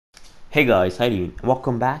Hey guys, how you doing?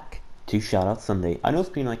 Welcome back to Shoutout Sunday. I know it's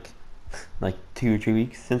been like 2 or 3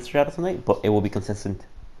 weeks since Shoutout Sunday, but it will be consistent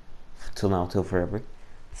till now, till forever.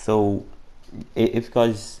 So if you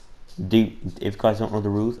guys if you guys don't know the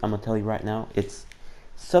rules, I'm gonna tell you right now. It's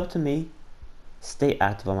sub to me, stay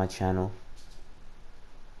active on my channel,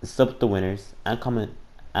 sub to winners, and comment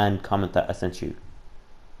that I sent you.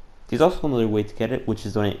 There's also another way to get it, which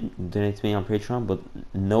is donate to me on Patreon, but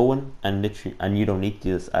no one and you don't need to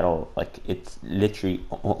do this at all. Like it's literally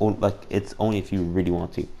like it's only if you really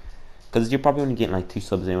want to, because you're probably only getting like 2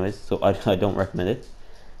 subs anyways. So I don't recommend it,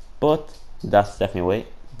 but that's definitely a way.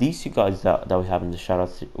 These two guys that we have in the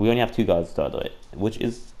shoutouts, we only have 2 guys by the way, which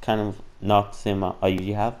is kind of not the same amount I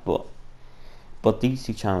usually have, but these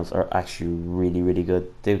 2 channels are actually really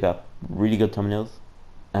good. They've got really good thumbnails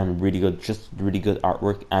and really good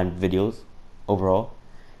artwork and videos overall.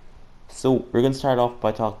 So we're gonna start off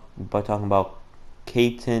by talking about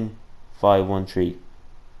K10 513.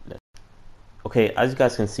 Okay, as you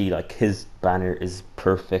guys can see, like his banner is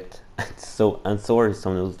perfect. And so are his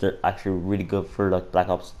thumbnails. They're actually really good for like Black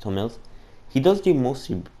Ops thumbnails. He does do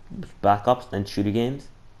mostly Black Ops and shooter games,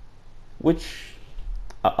 which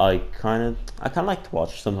I kind of like to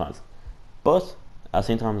watch sometimes. But at the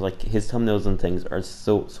same time, like his thumbnails and things are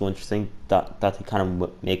so interesting that they kind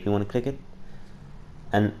of make me want to click it.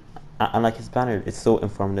 And like his banner, it's so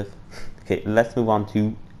informative. Okay, let's move on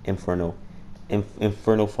to Inferno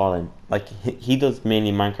Fallen. Like he does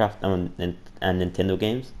mainly Minecraft and Nintendo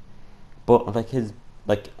games, but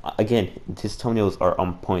like again, his thumbnails are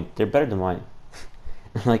on point. They're better than mine.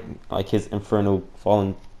 like his Inferno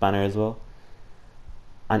Fallen banner as well,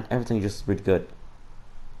 and everything is just really good.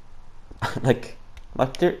 like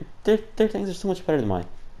their things are so much better than mine,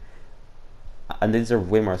 and these are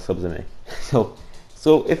way more subs than me. So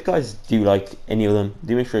if guys do like any of them,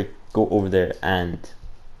 do make sure to go over there and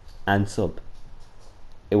sub.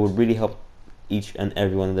 It would really help each and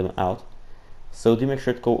every one of them out. So do make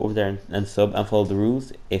sure to go over there and sub and follow the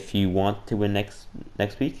rules if you want to win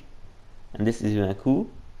next week. And this is Cool,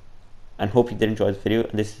 and hope you did enjoy this video.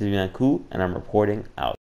 And this is Cool, and I'm reporting out.